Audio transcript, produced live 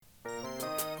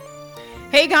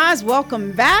Hey guys,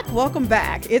 welcome back. Welcome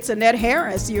back. It's Annette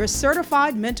Harris, your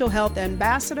certified mental health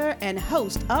ambassador and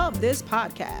host of this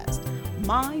podcast,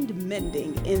 Mind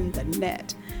Mending in the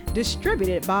Net,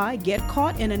 distributed by Get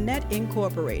Caught in a Net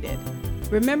Incorporated.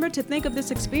 Remember to think of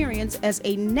this experience as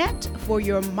a net for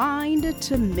your mind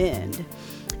to mend.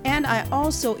 And I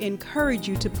also encourage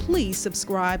you to please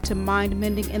subscribe to Mind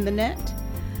Mending in the Net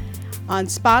on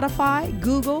Spotify,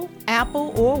 Google,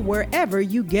 Apple, or wherever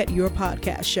you get your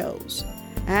podcast shows.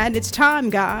 And it's time,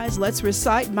 guys. Let's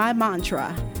recite my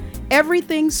mantra.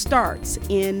 Everything starts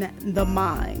in the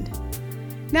mind.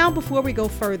 Now, before we go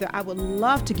further, I would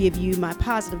love to give you my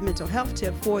positive mental health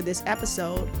tip for this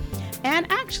episode.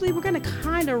 And actually, we're going to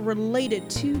kind of relate it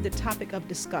to the topic of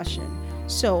discussion.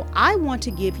 So I want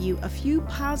to give you a few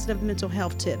positive mental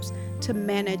health tips to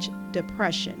manage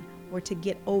depression or to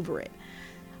get over it.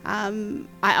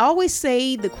 I always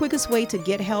say the quickest way to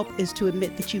get help is to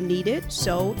admit that you need it.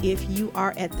 So if you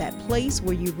are at that place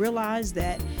where you realize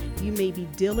that you may be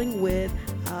dealing with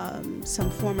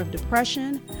some form of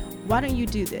depression, why don't you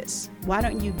do this? Why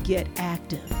don't you get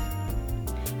active?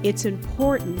 It's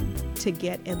important to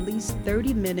get at least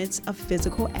 30 minutes of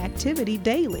physical activity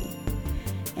daily.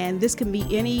 And this can be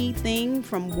anything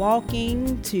from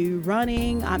walking to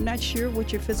running. I'm not sure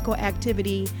what your physical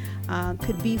activity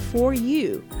could be for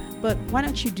you, but why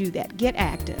don't you do that? Get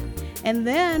active. And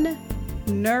then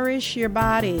nourish your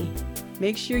body.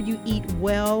 Make sure you eat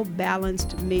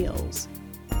well-balanced meals.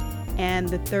 And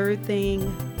the third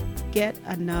thing, get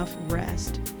enough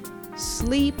rest.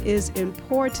 Sleep is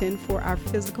important for our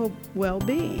physical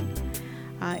well-being.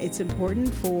 It's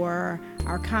important for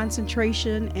our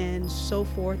concentration and so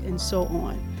forth and so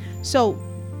on. So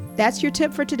that's your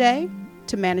tip for today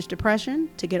to manage depression,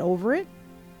 to get over it.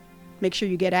 Make sure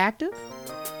you get active,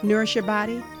 nourish your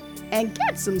body, and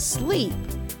get some sleep.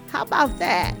 How about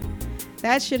that?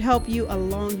 That should help you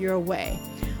along your way.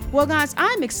 Well, guys,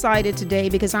 I'm excited today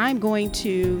because I'm going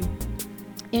to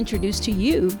introduce to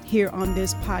you here on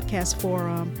this podcast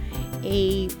forum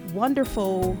a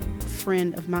wonderful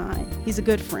friend of mine. He's a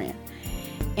good friend.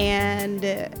 And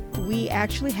we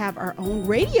actually have our own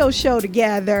radio show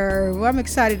together. Well, I'm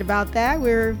excited about that.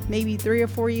 We're maybe 3 or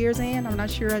 4 years in. I'm not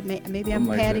sure. Maybe I'm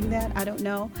padding that. I don't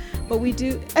know. But we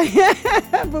do.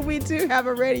 But we do have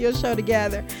a radio show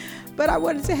together. But I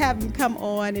wanted to have him come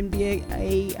on and be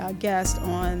a guest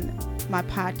on my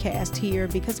podcast here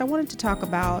because I wanted to talk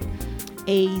about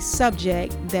a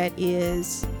subject that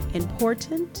is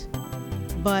important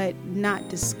but not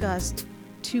discussed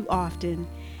too often.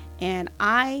 And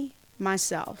I,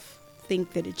 myself,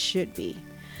 think that it should be.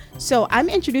 So I'm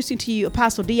introducing to you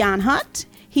Apostle Dion Hunt.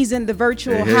 He's in the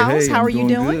virtual house. How are you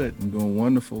doing? Good. I'm doing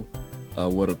wonderful.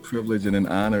 What a privilege and an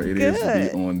honor it is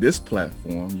to be on this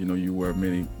platform. You know, you wear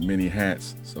many, many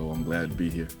hats, so I'm glad to be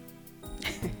here.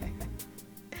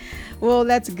 Well,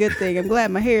 that's a good thing. I'm glad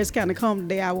my hair is kind of combed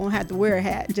today. I won't have to wear a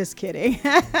hat. Just kidding.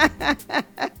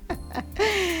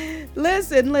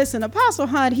 Listen, Apostle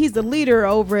Hunt, he's the leader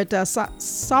over at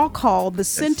so-called the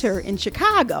Center in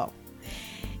Chicago.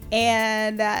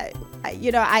 And,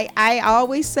 I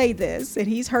always say this, and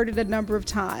he's heard it a number of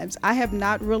times. I have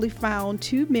not really found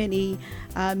too many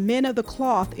men of the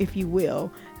cloth, if you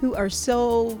will, who are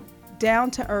so down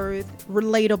to earth,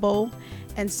 relatable,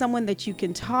 and someone that you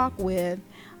can talk with.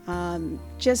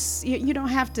 You don't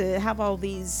have to have all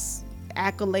these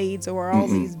accolades or all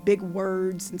these big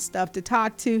words and stuff to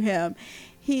talk to him.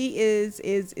 He is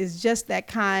just that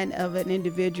kind of an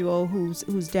individual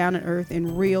who's down to earth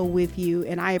and real with you,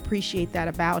 and I appreciate that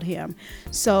about him.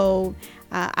 So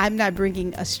I'm not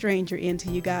bringing a stranger into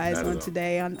you guys on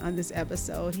today on this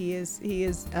episode. He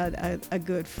is a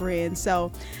good friend.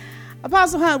 So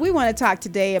Apostle Hunt, we want to talk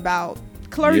today about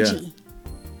clergy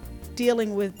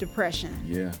dealing with depression.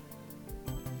 Yeah.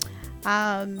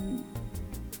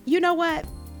 You know what?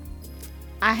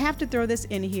 I have to throw this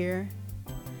in here.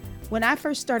 When I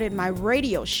first started my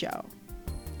radio show,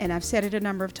 and I've said it a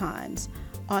number of times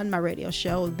on my radio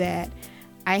show that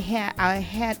I had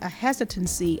a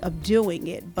hesitancy of doing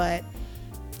it, but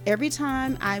every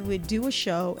time I would do a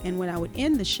show and when I would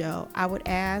end the show, I would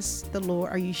ask the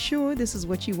Lord, are you sure this is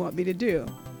what you want me to do?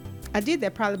 I did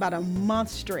that probably about a month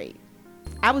straight.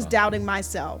 I was doubting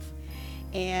myself,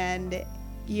 and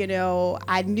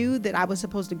I knew that I was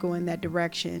supposed to go in that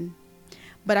direction,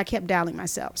 but I kept doubting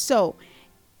myself. So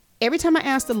every time I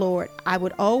asked the Lord, I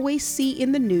would always see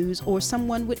in the news or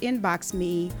someone would inbox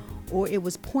me or it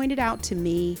was pointed out to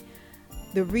me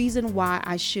the reason why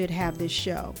I should have this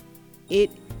show.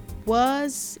 It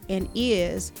was and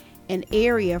is an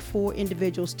area for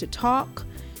individuals to talk,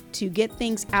 to get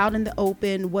things out in the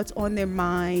open, what's on their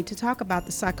mind, to talk about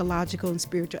the psychological and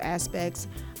spiritual aspects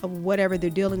of whatever they're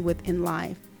dealing with in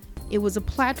life. It was a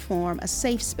platform, a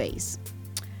safe space.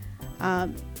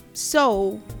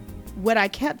 So what I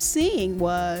kept seeing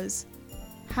was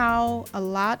how a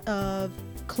lot of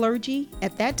clergy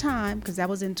at that time, because that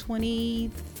was in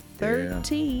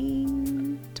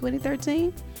 2013,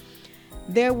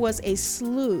 there was a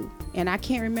slew, and I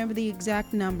can't remember the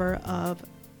exact number of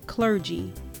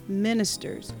clergy,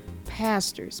 ministers,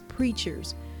 pastors,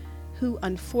 preachers, who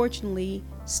unfortunately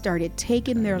started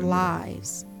taking their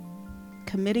lives,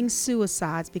 committing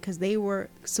because they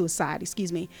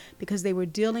were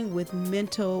dealing with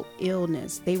mental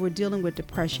illness. They were dealing with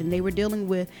depression. They were dealing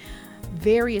with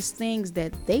various things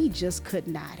that they just could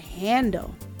not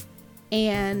handle.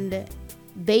 And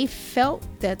they felt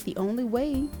that the only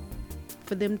way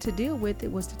for them to deal with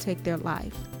it was to take their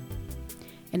life.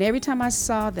 And every time I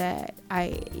saw that,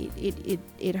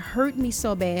 it hurt me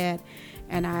so bad.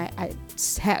 And I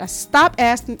stopped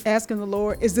asking the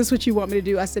Lord, is this what you want me to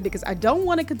do? I said, because I don't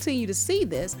want to continue to see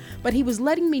this. But he was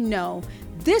letting me know,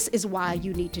 this is why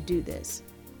you need to do this.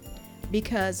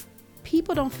 Because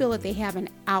people don't feel that they have an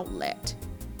outlet.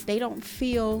 They don't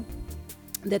feel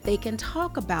that they can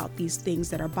talk about these things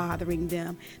that are bothering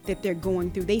them, that they're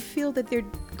going through. They feel that they're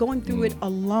going through it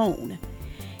alone.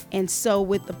 And so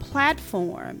with the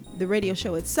platform, the radio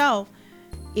show itself,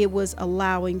 it was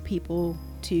allowing people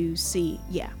to see,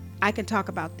 I can talk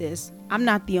about this. I'm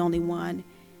not the only one.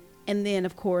 And then,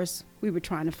 of course, we were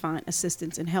trying to find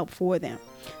assistance and help for them.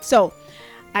 So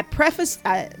I prefaced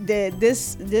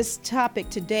this topic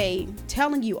today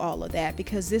telling you all of that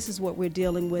because this is what we're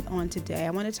dealing with on today.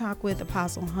 I want to talk with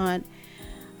Apostle Hunt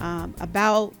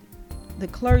about the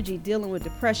clergy dealing with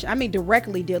depression. I mean,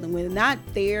 directly dealing with it, not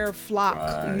their flock,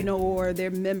 right, or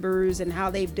their members and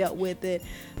how they've dealt with it,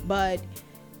 but,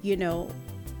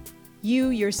 you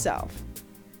yourself.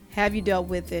 Have you dealt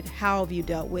with it? How have you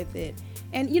dealt with it?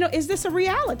 And, is this a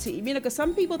reality? Because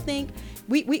some people think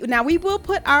we will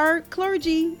put our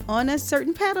clergy on a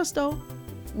certain pedestal.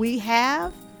 We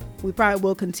probably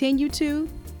will continue to.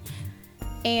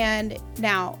 And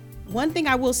now, one thing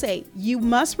I will say, you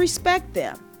must respect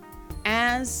them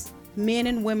as men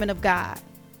and women of God.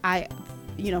 I,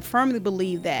 firmly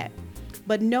believe that.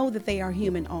 But know that they are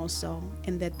human also,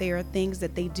 and that there are things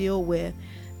that they deal with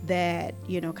that,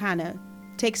 kind of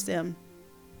takes them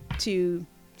to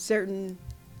certain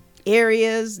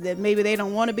areas that maybe they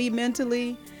don't want to be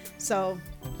mentally. So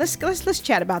let's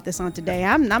chat about this on today.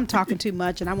 I'm talking too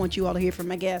much, and I want you all to hear from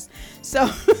my guests. So,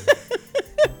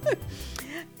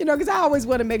 because I always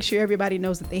want to make sure everybody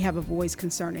knows that they have a voice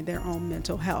concerning their own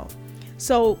mental health.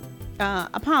 So,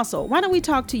 Apostle, why don't we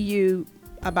talk to you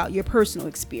about your personal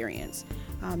experience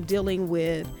dealing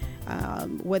with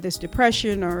whether it's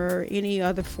depression or any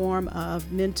other form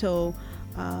of mental,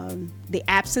 the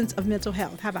absence of mental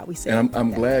health. How about we say? And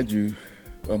I'm glad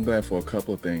for a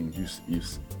couple of things.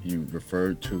 You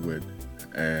referred to it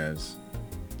as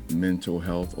mental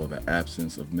health or the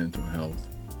absence of mental health.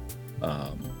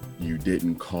 You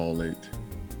didn't call it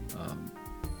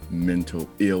mental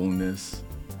illness,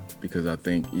 because I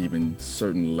think even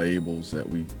certain labels that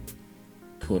we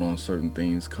put on certain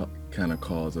things kind of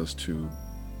cause us to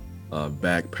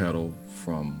backpedal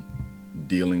from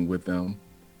dealing with them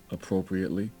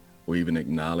appropriately or even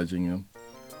acknowledging them.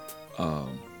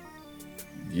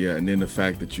 And then the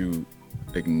fact that you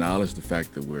acknowledge the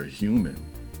fact that we're human.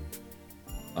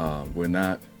 We're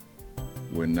not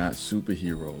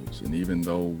superheroes, and even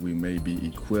though we may be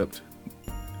equipped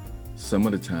some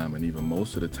of the time and even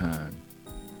most of the time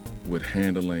with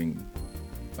handling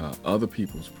other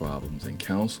people's problems and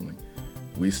counseling,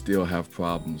 we still have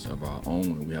problems of our own,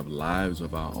 and we have lives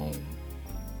of our own,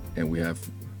 and we have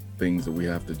things that we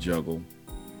have to juggle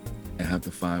and have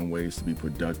to find ways to be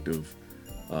productive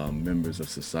members of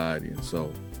society. And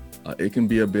so it can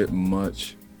be a bit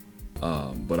much,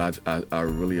 but I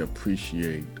really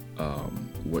appreciate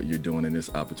what you're doing in this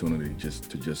opportunity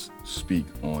to just speak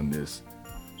on this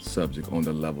subject on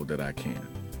the level that I can.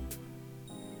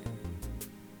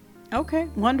 Okay,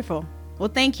 wonderful. Well,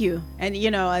 thank you. And,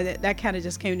 that kind of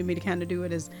just came to me to kind of do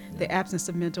it as the absence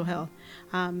of mental health,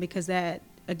 because that,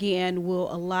 again,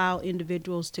 will allow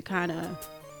individuals to kind of,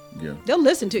 they'll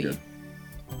listen to you.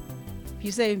 If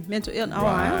you say mental illness,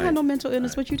 I don't have no mental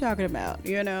illness, what you talking about,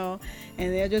 and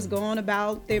they'll just go on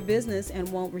about their business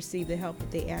and won't receive the help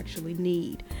that they actually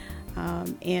need.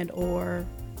 And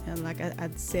like I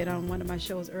said on one of my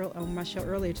shows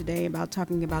earlier today about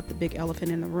talking about the big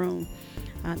elephant in the room,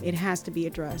 it has to be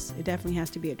addressed. It definitely has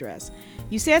to be addressed.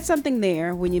 You said something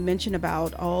there when you mentioned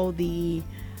about all the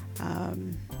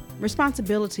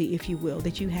responsibility, if you will,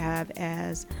 that you have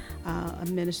as a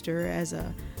minister, as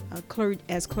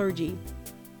as clergy,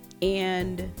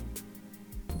 and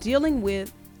dealing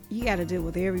with, you got to deal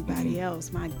with everybody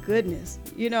else. My goodness,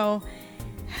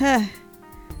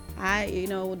 I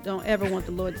don't ever want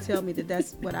the Lord to tell me that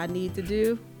that's what I need to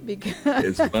do, because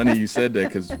It's funny you said that,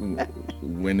 because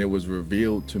when it was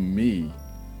revealed to me,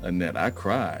 Annette, I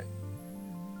cried.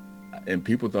 And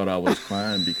people thought I was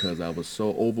crying because I was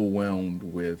so overwhelmed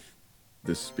with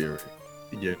the Spirit,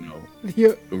 your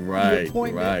Right,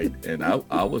 appointment. right. And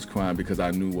I was crying because I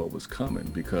knew what was coming,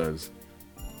 because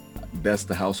that's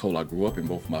the household I grew up in.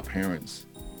 Both my parents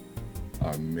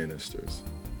are ministers.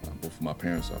 Both of my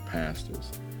parents are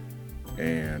pastors.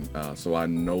 And so I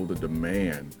know the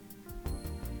demand,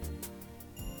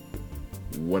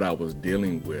 what I was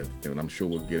dealing with, and I'm sure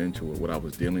we'll get into it, what I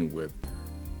was dealing with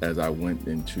as I went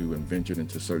into and ventured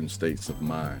into certain states of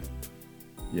mind,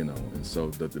 and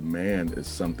so the demand is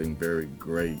something very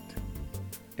great,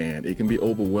 and it can be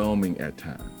overwhelming at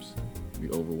times.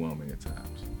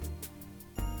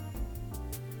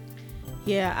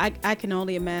 Yeah, I can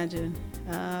only imagine.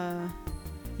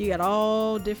 You got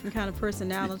all different kind of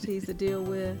personalities to deal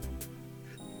with,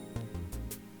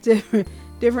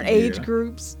 different age Yeah.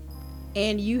 groups,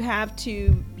 and you have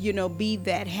to, be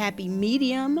that happy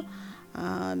medium,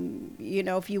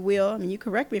 if you will. I mean, you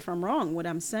correct me if I'm wrong what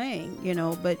I'm saying,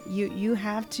 but you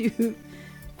have to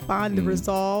find the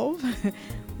resolve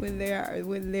when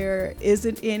there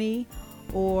isn't any,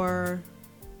 or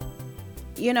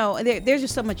there's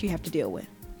just so much you have to deal with.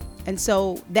 And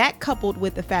so that, coupled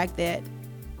with the fact that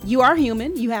you are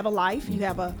human, you have a life, you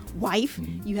have a wife,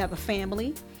 you have a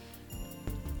family.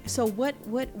 So what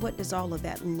does all of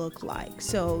that look like?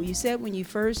 So you said when you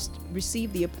first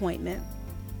received the appointment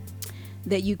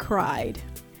that you cried,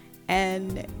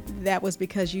 and that was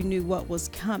because you knew what was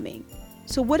coming.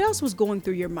 So what else was going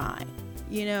through your mind?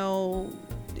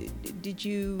 Did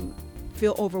you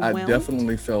feel overwhelmed? I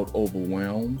definitely felt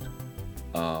overwhelmed.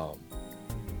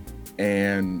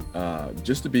 And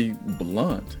just to be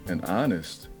blunt and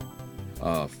honest,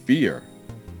 fear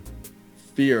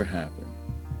happened.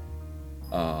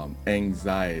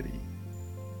 Anxiety,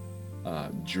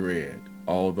 dread,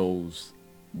 all those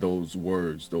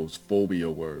words, those phobia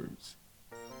words,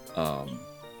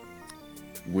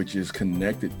 which is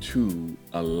connected to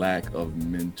a lack of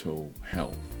mental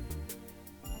health.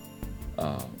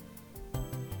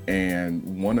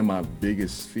 And one of my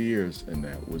biggest fears in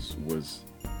that was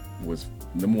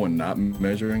number one, not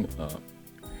measuring up,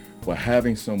 but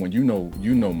having someone,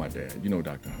 my dad,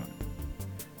 Dr. Hunt,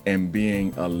 and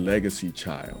being a legacy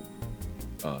child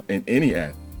in any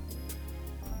act.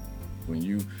 When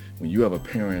you have a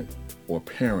parent or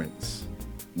parents,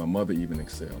 my mother even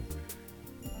excelled.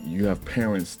 You have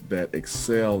parents that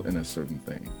excel in a certain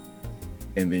thing,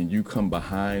 and then you come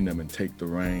behind them and take the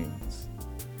reins.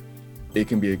 It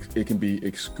can be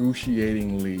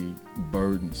excruciatingly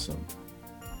burdensome,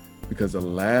 because the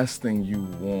last thing you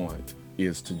want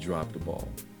is to drop the ball.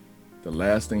 The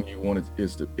last thing you want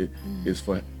is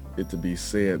for it to be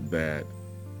said that,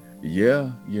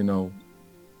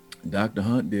 Dr.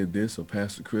 Hunt did this or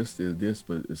Pastor Chris did this,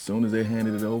 but as soon as they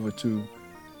handed it over to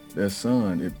their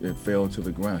son, it fell to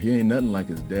the ground. He ain't nothing like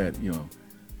his dad,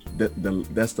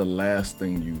 that's the last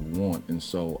thing you want. And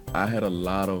so I had a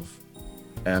lot of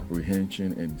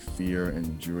apprehension and fear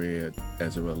and dread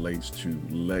as it relates to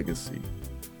legacy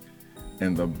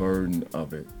and the burden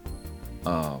of it.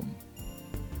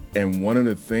 And one of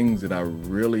the things that I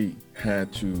really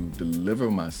had to deliver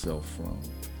myself from,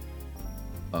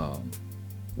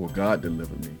 God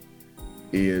delivered me,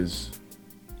 is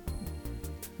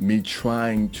me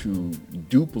trying to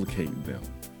duplicate them.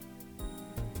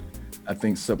 I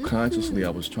think subconsciously I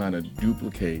was trying to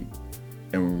duplicate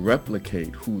and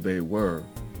replicate who they were,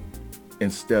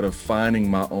 instead of finding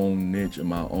my own niche and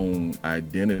my own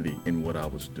identity in what I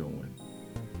was doing.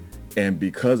 And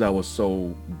because I was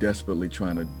so desperately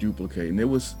trying to duplicate, and it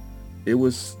was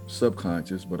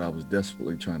subconscious, but I was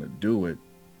desperately trying to do it,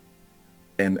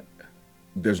 and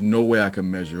there's no way I could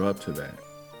measure up to that.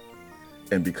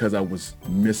 And because I was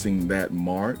missing that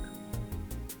mark,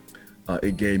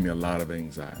 it gave me a lot of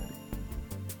anxiety,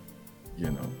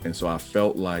 and so I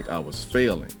felt like I was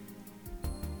failing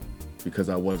because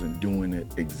I wasn't doing it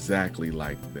exactly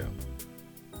like them,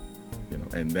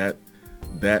 and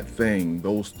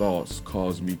those thoughts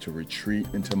caused me to retreat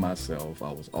into myself.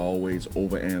 I was always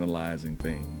overanalyzing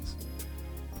things.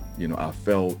 I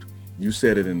felt, you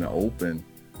said it in the open,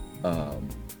 I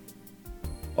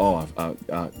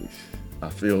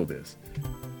feel this.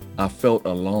 I felt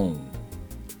alone.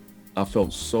 I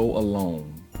felt so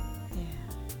alone.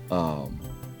 Yeah.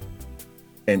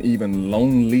 and even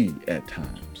lonely at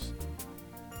times,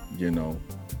 you know,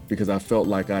 because I felt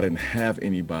like I didn't have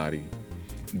anybody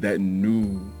that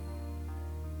knew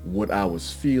what I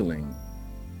was feeling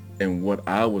and what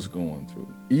I was going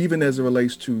through. Even as it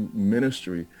relates to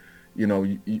ministry, you know,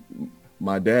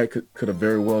 my dad could have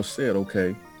very well said,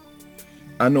 okay,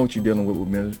 I know what you're dealing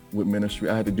with ministry.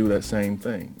 I had to do that same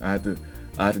thing. I had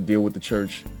to deal with the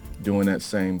church doing that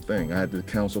same thing. I had to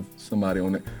counsel somebody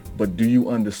on it. But do you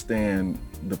understand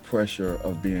the pressure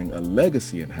of being a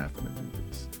legacy and having to do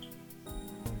this?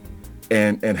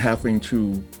 And having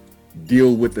to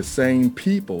deal with the same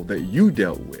people that you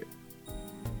dealt with.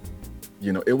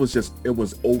 You know, it was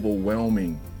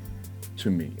overwhelming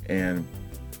to me. And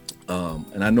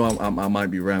I know I might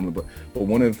be rambling, but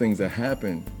one of the things that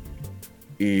happened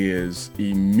is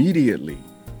immediately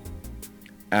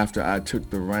after I took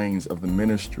the reins of the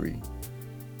ministry,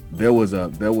 there was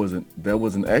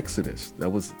an exodus.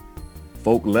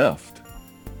 Folk left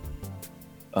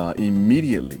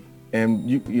immediately, and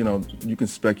you know you can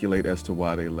speculate as to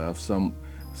why they left. Some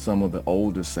of the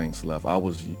older saints left. I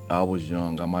was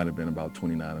young. I might have been about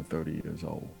 29 or 30 years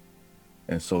old,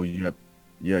 and so you had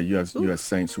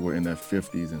saints who were in their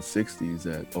 50s and 60s.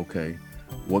 That okay,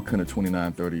 what can a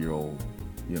 29, 30-year-old,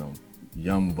 you know,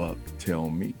 young buck tell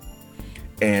me?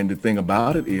 And the thing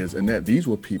about it is, Annette, these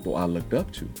were people I looked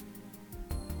up to.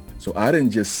 So I didn't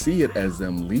just see it as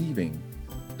them leaving.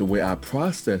 The way I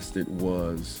processed it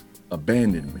was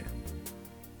abandonment.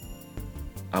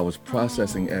 I was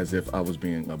processing as if I was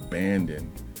being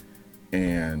abandoned.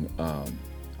 And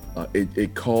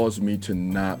it caused me to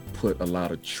not put a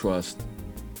lot of trust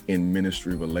in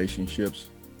ministry relationships.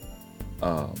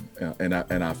 And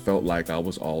I felt like I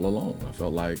was all alone. I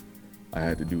felt like I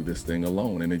had to do this thing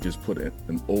alone, and it just put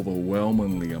an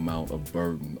overwhelmingly amount of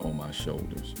burden on my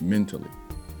shoulders, mentally.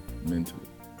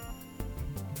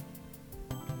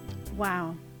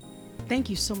 Wow. Thank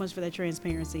you so much for that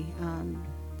transparency.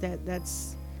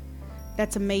 That's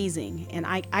amazing. And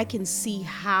I can see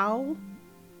how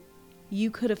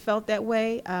you could have felt that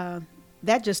way.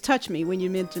 That just touched me when you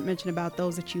mentioned about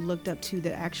those that you looked up to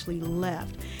that actually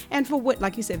left. And for what,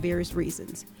 like you said, various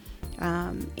reasons.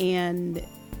 And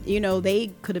you know,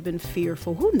 they could have been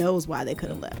fearful. Who knows why they could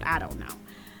have left? I don't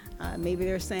know. Maybe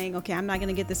they're saying, okay, I'm not going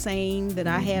to get the same that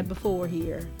I had before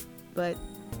here, but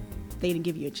they didn't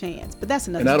give you a chance. But that's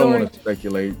another story. And I don't want to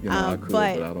speculate, you know, I could,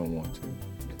 but I don't want to.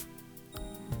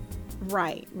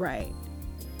 Right.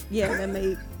 Yeah, that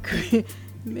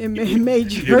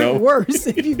made you hurt worse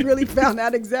if you really found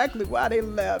out exactly why they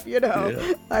left, you know.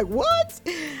 Yeah. Like, what?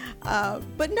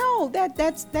 But no,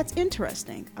 that's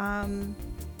interesting.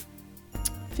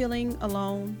 Feeling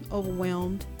alone,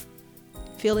 overwhelmed,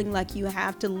 feeling like you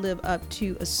have to live up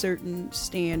to a certain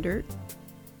standard.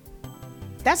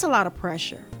 That's a lot of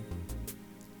pressure.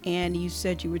 And you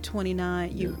said you were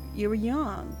 29. You were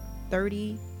young.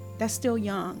 30, that's still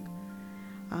young,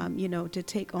 you know, to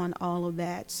take on all of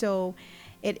that. So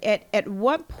at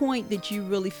what point did you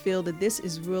really feel that this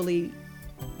is really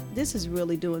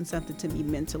doing something to me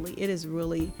mentally? It is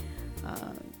really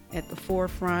at the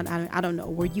forefront. I don't know.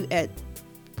 Were you at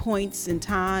points and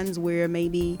times where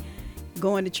maybe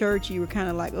going to church you were kind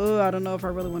of like, oh, I don't know if I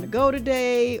really want to go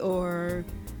today, or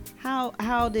how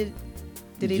did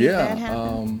any of that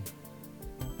happen?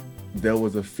 There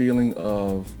was a feeling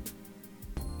of,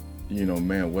 you know,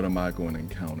 man, what am I going to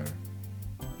encounter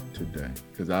today?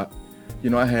 Because I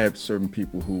had certain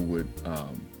people who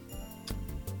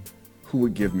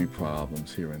would give me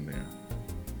problems here and there.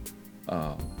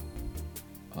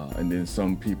 And then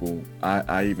some people,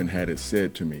 I even had it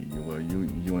said to me, well,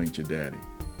 you ain't your daddy.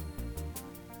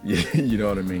 You know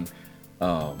what I mean?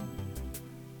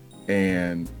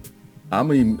 And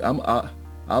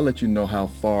I'll let you know how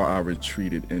far I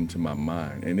retreated into my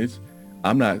mind. And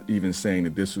I'm not even saying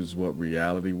that this is what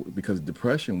reality, because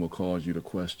depression will cause you to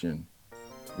question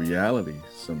reality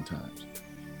sometimes.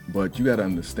 But you got to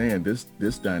understand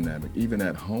this dynamic, even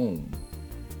at home.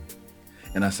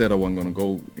 And I said I wasn't going to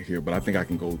go here, but I think I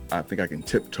can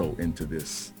tiptoe into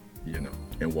this, you know,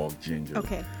 and walk gingerly.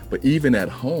 Okay. But even at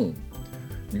home,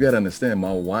 you got to understand,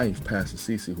 my wife, Pastor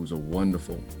Cece, who's a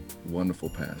wonderful, wonderful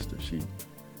pastor. She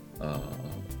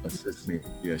assists me.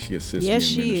 Yeah, she assists me in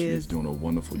ministry. She's doing a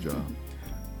wonderful job.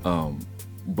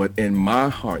 But in my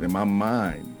heart, in my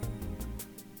mind,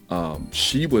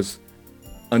 she was,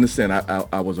 understand,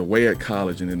 I was away at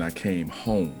college and then I came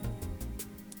home.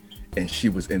 And she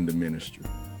was in the ministry.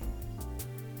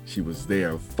 She was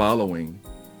there following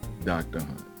Dr.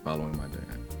 Hunt, following my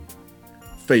dad.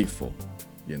 Faithful,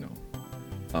 you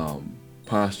know.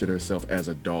 Postured herself as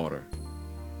a daughter.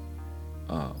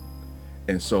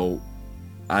 And so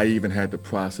I even had to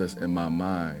process in my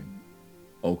mind,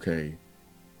 okay,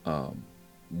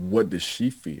 what does she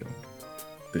feel?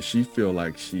 Does she feel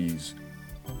like she's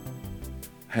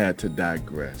had to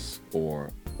digress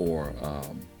or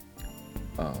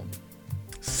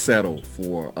settle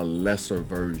for a lesser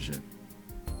version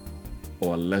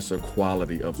or a lesser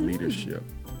quality of leadership?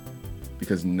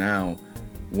 Because now,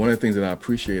 one of the things that I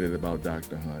appreciated about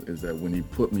Dr. Hunt is that when he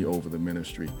put me over the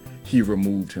ministry, he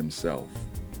removed himself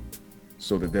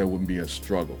so that there wouldn't be a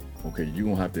struggle. Okay, you're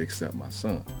gonna have to accept my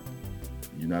son.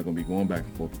 You're not gonna be going back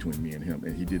and forth between me and him.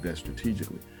 And he did that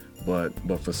strategically. But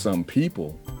for some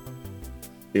people,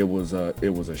 it was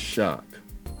a shock.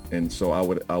 And so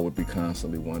I would be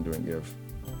constantly wondering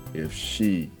if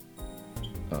she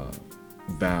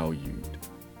valued,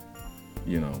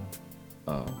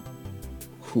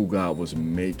 who God was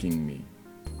making me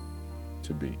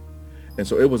to be. And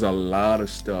so it was a lot of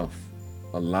stuff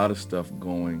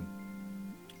going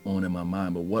on in my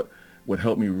mind. But what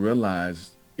helped me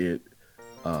realize it,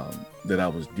 that I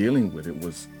was dealing with it,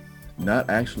 was not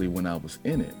actually when I was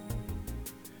in it.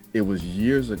 It was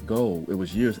years ago. It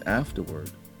was years afterward,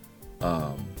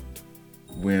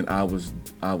 when I was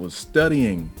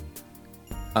studying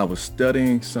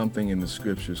something in the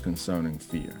scriptures concerning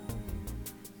fear.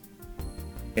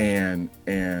 And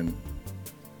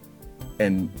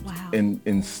Wow.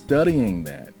 in studying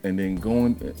that, and then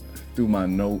going through my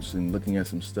notes and looking at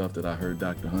some stuff that I heard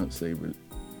Dr. Hunt say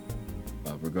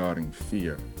regarding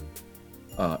fear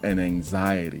and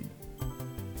anxiety,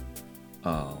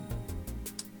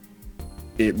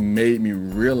 it made me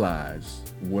realize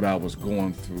what I was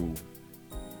going through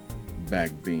back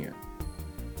then.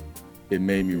 It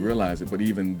made me realize it, but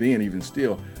even then, even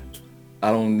still,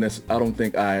 I don't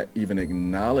think I even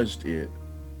acknowledged it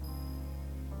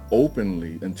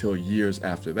openly until years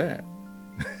after that.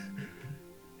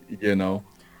 But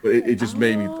it just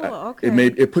made me. Okay.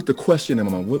 It put the question in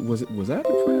my mind. What was it? Was I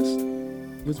depressed?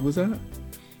 Was I?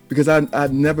 Because I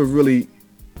never really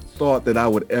thought that I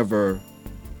would ever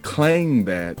claim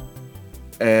that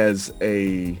as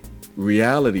a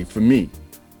reality for me.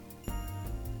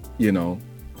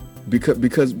 Because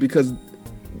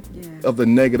of the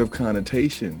negative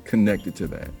connotation connected to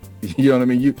that. You know what I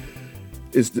mean?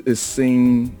 It's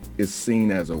seen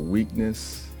as a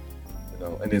weakness,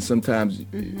 and then sometimes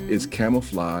it's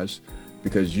camouflaged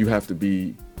because you have to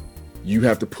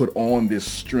put on this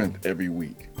strength every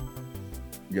week.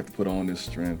 You have to put on this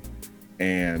strength,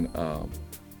 and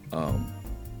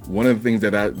one of the things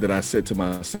that I said to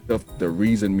myself that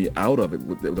reasoned me out of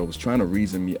it, that was trying to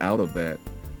reason me out of that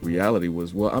reality,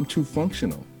 was, well, I'm too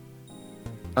functional.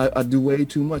 I do way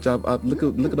too much. I look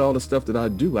at all the stuff that I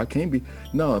do. I can't be.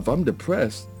 No, if I'm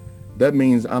depressed, that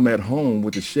means I'm at home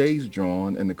with the shades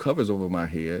drawn and the covers over my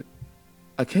head.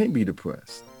 I can't be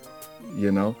depressed,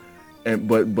 And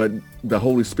but the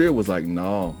Holy Spirit was like,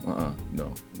 no.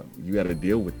 You got to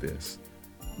deal with this.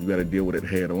 You got to deal with it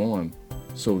head on,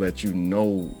 so that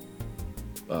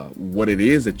what it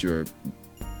is that you're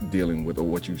dealing with or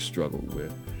what you struggled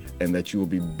with, and that you will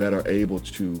be better able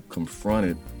to confront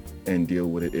it and deal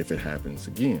with it if it happens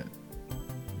again.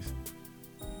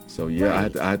 So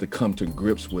right. I had to come to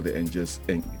grips with it and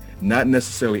not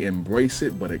necessarily embrace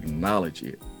it, but acknowledge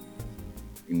and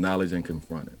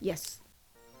confront it. Yes.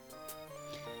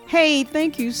 Hey,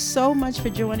 thank you so much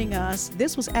for joining us.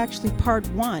 This was actually part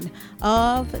 1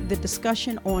 of the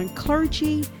discussion on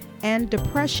clergy and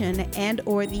depression and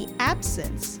or the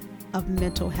absence of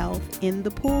mental health in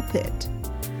the pulpit.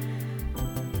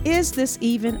 Is this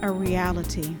even a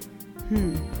reality?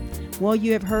 Well,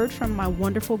 you have heard from my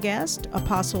wonderful guest,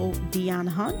 Apostle Dion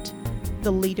Hunt,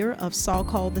 the leader of Saul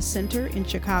Call the Center in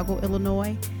Chicago,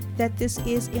 Illinois, that this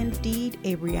is indeed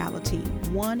a reality,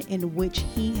 one in which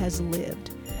he has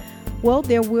lived. Well,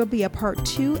 there will be a part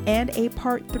 2 and a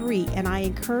part 3, and I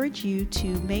encourage you to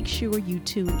make sure you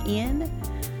tune in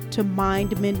to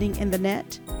Mind Mending in the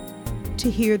Net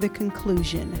to hear the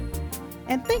conclusion.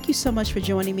 And thank you so much for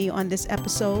joining me on this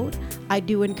episode. I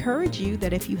do encourage you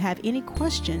that if you have any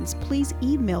questions, please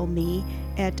email me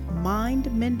at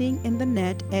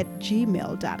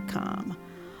mindmendinginthenet@gmail.com.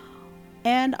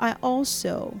 And I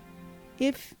also,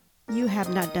 if you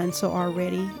have not done so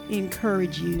already,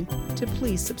 encourage you to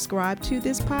please subscribe to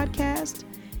this podcast.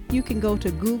 You can go to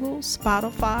Google,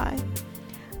 Spotify,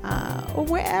 or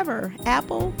wherever,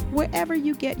 Apple, wherever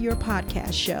you get your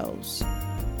podcast shows.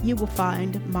 You will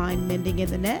find Mind Mending in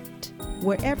the Net,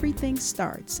 where everything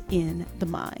starts in the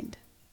mind.